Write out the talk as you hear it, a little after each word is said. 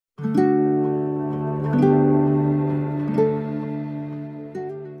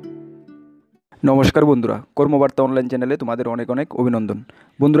নমস্কার বন্ধুরা, কর্মবার্তা অনলাইন চ্যানেলে তোমাদের অনেক অনেক অভিনন্দন।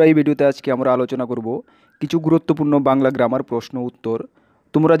 বন্ধুরা, এই ভিডিওতে আজকে আমরা আলোচনা করব কিছু গুরুত্বপূর্ণ বাংলা গ্রামার প্রশ্ন উত্তর।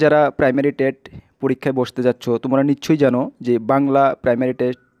 তোমরা যারা প্রাইমারি টেট পরীক্ষায় বসতে যাচ্ছ, তোমরা নিশ্চয়ই জানো যে বাংলা প্রাইমারি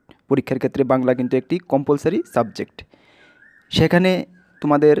টেট পরীক্ষার ক্ষেত্রে বাংলা কিন্তু একটি কম্পালসারি সাবজেক্ট। সেখানে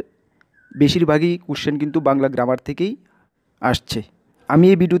তোমাদের বেশিরভাগই কোশ্চেন কিন্তু বাংলা গ্রামার থেকেই আসছে। আমি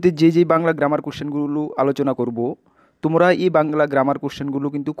এই ভিডিওতে যে বাংলা গ্রামার কোশ্চেনগুলো আলোচনা করব, তোমরা এই বাংলা গ্রামার কোশ্চেনগুলো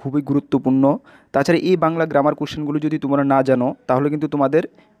কিন্তু খুবই গুরুত্বপূর্ণ। তাছাড়া এই বাংলা গ্রামার কোশ্চেনগুলো যদি তোমরা না জানো, তাহলে কিন্তু তোমাদের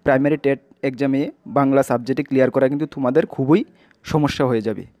প্রাইমারি টেট এক্সামে বাংলা সাবজেক্টে ক্লিয়ার করা কিন্তু তোমাদের খুবই সমস্যা হয়ে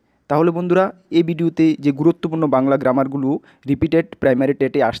যাবে। তাহলে বন্ধুরা, এই ভিডিওতে যে গুরুত্বপূর্ণ বাংলা গ্রামারগুলো রিপিটেড প্রাইমারি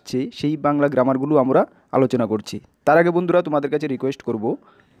টেটে আসছে, সেই বাংলা গ্রামারগুলো আমরা আলোচনা করছি। তার আগে বন্ধুরা, তোমাদের কাছে রিকোয়েস্ট করব,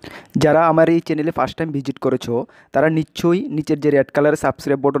 যারা আমার এই চ্যানেলে ফার্স্ট টাইম ভিজিট করেছো, তারা নিশ্চয়ই নিচের যে রেড কালারের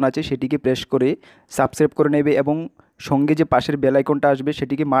সাবস্ক্রাইব বটন আছে সেটিকে প্রেস করে সাবস্ক্রাইব করে নেবে এবং সঙ্গে যে পাশের বেল আইকনটা আসবে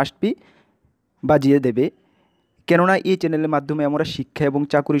সেটিকে মাস্ট বি বাজিয়ে দেবে। কেননা এই চ্যানেলের মাধ্যমে আমরা শিক্ষা এবং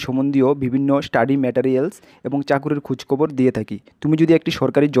চাকুরি সম্বন্ধীয় বিভিন্ন স্টাডি ম্যাটেরিয়ালস এবং চাকুরির খোঁজখবর দিয়ে থাকি। তুমি যদি একটি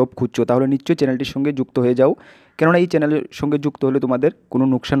সরকারি জব খুঁজছো, তাহলে নিশ্চয়ই চ্যানেলটির সঙ্গে যুক্ত হয়ে যাও। কেননা এই চ্যানেলের সঙ্গে যুক্ত হলে তোমাদের কোনো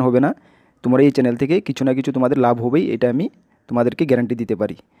লোকসান হবে না। তোমরা এই চ্যানেল থেকে কিছু না কিছু তোমাদের লাভ হবেই, এটা আমি তোমাদেরকে গ্যারান্টি দিতে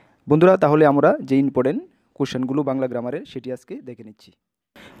পারি। বন্ধুরা, তাহলে আমরা যে ইম্পর্টেন্ট কোশ্চেনগুলো বাংলা গ্রামারের সেটি আজকে দেখে নিচ্ছি।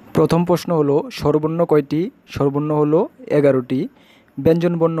 প্রথম প্রশ্ন হলো, স্বরবর্ণ কয়টি? স্বরবর্ণ হলো 11টি,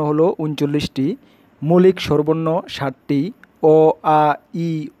 ব্যঞ্জনবর্ণ হলো 39টি, মৌলিক স্বরবর্ণ 60টি, অ, আ,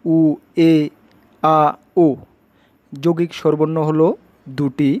 ই, উ, এ, আ, ও। যৌগিক স্বরবর্ণ হলো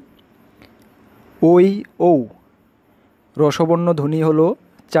 2টি, ওই, ঔ। রসবর্ণ ধ্বনি হলো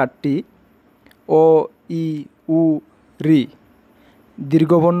 4টি, অ, ই, উ, রি।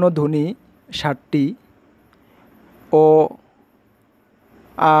 দীর্ঘবর্ণ ধ্বনি 60টি, অ,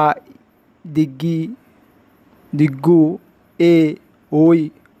 আ, দিগ্গি, দিগ্গু, এ, ওই,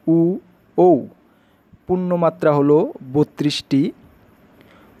 উ, ঔ। পূর্ণমাত্রা হলো 32টি,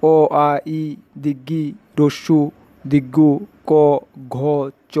 অ, আ, ই, দিগ্গি, রস্যু, দিগ্গু, ক, ঘ,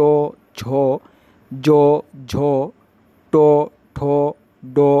 চ, ছ, জ, ঝ, ট, ঠ,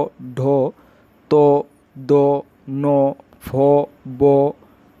 ড, ঢ, ত, দ, ন, ফ, ব,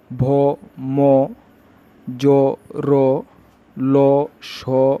 ভ, ম, য, র, ল, স,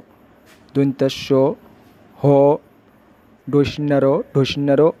 দন্ত্যাস্য, হ,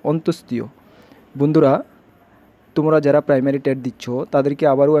 ঢস্যিন্যার অন্তস্তীয়। বন্ধুরা, তোমরা যারা প্রাইমারি টেট দিচ্ছ, তাদেরকে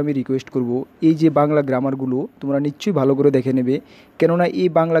আবারও আমি রিকোয়েস্ট করব, এই যে বাংলা গ্রামারগুলো তোমরা নিশ্চয়ই ভালো করে দেখে নেবে। কেননা এই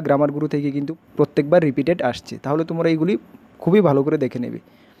বাংলা গ্রামারগুলো থেকে কিন্তু প্রত্যেকবার রিপিটেড আসছে। তাহলে তোমরা এইগুলি খুবই ভালো করে দেখে নেবে।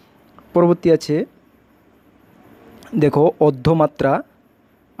 পরবর্তী আছে, দেখো, অর্ধমাত্রা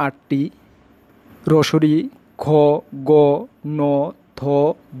 8টি, রসরি, খ, গ, ন, থ,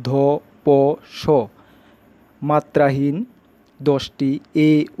 ধ, প, স। মাত্রাহীন 10টি,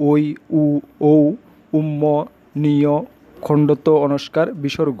 এ, ওই, উ, ঔ, উম্ম, নিয়, খণ্ডত্ব, অনুস্বার,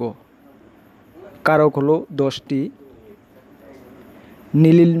 বিসর্গ। কারক হলো 10টি।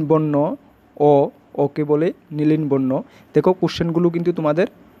 নীলিন বর্ণ, অ, ওকে বলে নীলিন বর্ণ। দেখো, কোশ্চেনগুলো কিন্তু তোমাদের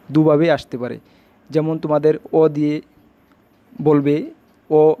দুভাবেই আসতে পারে। যেমন তোমাদের অ দিয়ে বলবে,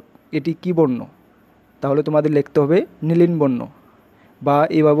 ও এটি কী বর্ণ? তাহলে তোমাদের লিখতে হবে নীলিন বর্ণ। বা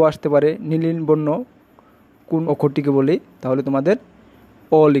এভাবেও আসতে পারে, নীলিন বর্ণ কোন অক্ষরটিকে বলে? তাহলে তোমাদের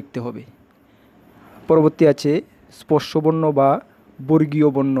অ লিখতে হবে। পরবর্তী আছে, স্পর্শবর্ণ বা বর্গীয়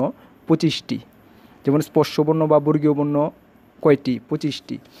বর্ণ 25টি। যেমন স্পর্শবর্ণ বা বর্গীয় বর্ণ কয়টি?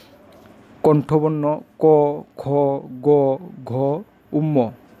 25টি। কণ্ঠবর্ণ ক, খ, গ, ঘ, উম্ম।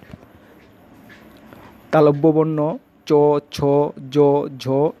 তালব্যবর্ণ চ, ছ, জ, ঝ,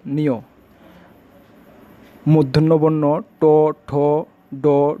 নিয়। মূর্ধন্যবর্ণ ট, ঠ, ড,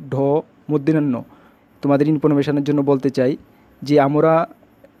 ঢ, মূর্ধন্য। তোমাদের ইনফরমেশনের জন্য বলতে চাই যে আমরা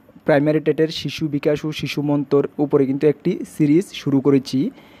প্রাইমারি টেটের শিশু বিকাশ ও শিশু মন্ত্রর উপরে কিন্তু একটি সিরিজ শুরু করেছি।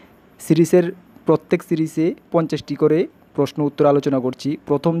 সিরিজের প্রত্যেক সিরিজে 50টি করে প্রশ্ন উত্তর আলোচনা করছি।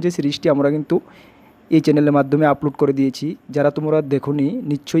 প্রথম যে সিরিজটি আমরা কিন্তু এই চ্যানেলের মাধ্যমে আপলোড করে দিয়েছি। যারা তোমরা দেখোনি,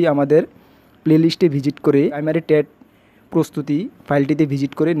 নিশ্চয়ই আমাদের প্লেলিস্টে ভিজিট করে প্রাইমারি টেট প্রস্তুতি ফাইলটিতে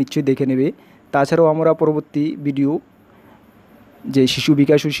ভিজিট করে নিশ্চয়ই দেখে নেবে। তাছাড়াও আমরা পরবর্তী ভিডিও, যে শিশু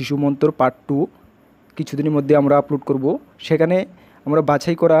বিকাশ ও শিশু মন্ত্র পার্ট 2 কিছুদিনের মধ্যে আমরা আপলোড করব। সেখানে আমরা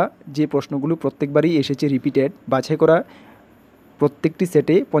বাছাই করা যে প্রশ্নগুলো প্রত্যেকবারই এসেছে রিপিটেড, বাছাই করা প্রত্যেকটি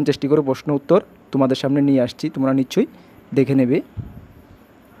সেটে 50টি করে প্রশ্ন উত্তর তোমাদের সামনে নিয়ে আসছি, তোমরা নিশ্চয়ই দেখে নেবে।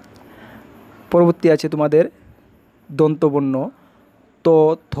 পরবর্তী আছে তোমাদের দন্তবর্ণ ত,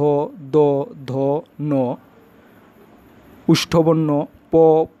 থ, দ, ধ, ন। উষ্ঠবর্ণ প,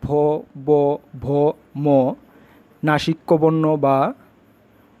 ফ, ব, ভ, ম। নাসিক্যবর্ণ বা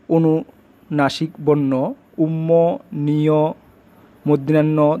অনুনাসিক বর্ণ উম্ম, নিয়,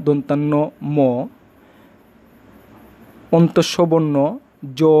 মূর্ধন্য দন্তান্ন ম, অন্তস্ব বর্ণ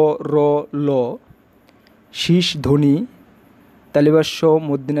জ র ল, শীষ ধ্বনি তালিবাস্য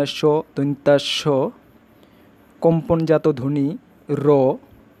মূর্ধন্যাস্য দন্তাস্য, কম্পনজাত ধ্বনি র,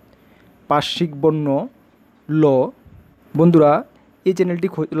 পার্শ্বিক বর্ণ ল। বন্ধুরা, এই চ্যানেলটি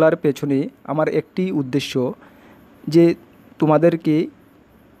খোলার পেছনে আমার একটি উদ্দেশ্য, যে তোমাদেরকে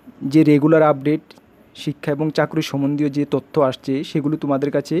যে রেগুলার আপডেট শিক্ষা এবং চাকরি সম্বন্ধীয় যে তথ্য আসছে সেগুলো তোমাদের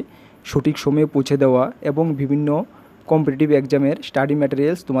কাছে সঠিক সময়ে পৌঁছে দেওয়া এবং বিভিন্ন কম্পিটিটিভ এক্সামের স্টাডি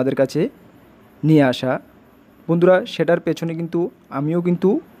ম্যাটেরিয়ালস তোমাদের কাছে নিয়ে আসা। বন্ধুরা, সেটার পেছনে কিন্তু আমিও কিন্তু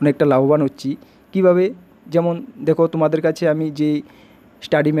অনেকটা লাভবান হচ্ছি। কিভাবে? যেমন দেখো, তোমাদের কাছে আমি যে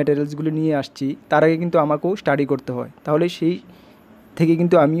স্টাডি ম্যাটেরিয়ালসগুলো নিয়ে আসছি তার আগে কিন্তু আমাকেও স্টাডি করতে হয়, তাহলে সেই থেকে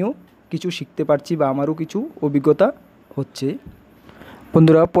কিন্তু আমিও কিছু শিখতে পারছি বা আমারও কিছু অভিজ্ঞতা হচ্ছে।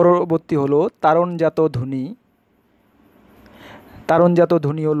 বন্ধুরা, পরবর্তী হলো তারণজাত ধ্বনি। তারণজাত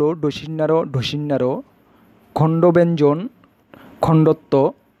ধ্বনি হলো ডসিন্নার ঢসিন্নার, খণ্ডব্যঞ্জন খণ্ডত্ব,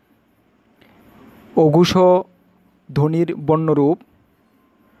 অঘোষ ধ্বনির বর্ণরূপ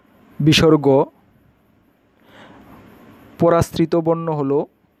বিসর্গ, পরাশ্রিত বর্ণ হলো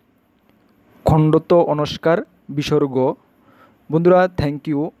খণ্ডত্ব অনস্কার বিসর্গ। বন্ধুরা, থ্যাংক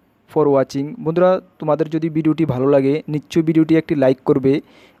ইউ ফর ওয়াচিং। বন্ধুরা, তোমাদের যদি ভিডিওটি ভালো লাগে নিশ্চয়ই ভিডিওটি একটি লাইক করবে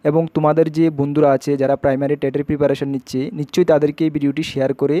এবং তোমাদের যে বন্ধুরা আছে যারা প্রাইমারি টেটের প্রিপারেশন নিচ্ছে নিশ্চয়ই তাদেরকে এই ভিডিওটি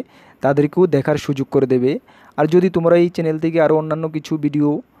শেয়ার করে তাদেরকেও দেখার সুযোগ করে দেবে। আর যদি তোমরা এই চ্যানেল থেকে আরও অন্যান্য কিছু ভিডিও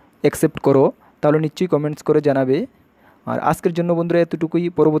অ্যাকসেপ্ট করো তাহলে নিশ্চয়ই কমেন্টস করে জানাবে। আর আজকের জন্য বন্ধুরা এতটুকুই।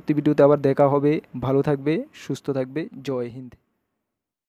 পরবর্তী ভিডিওতে আবার দেখা হবে। ভালো থাকবে, সুস্থ থাকবে। জয় হিন্দ।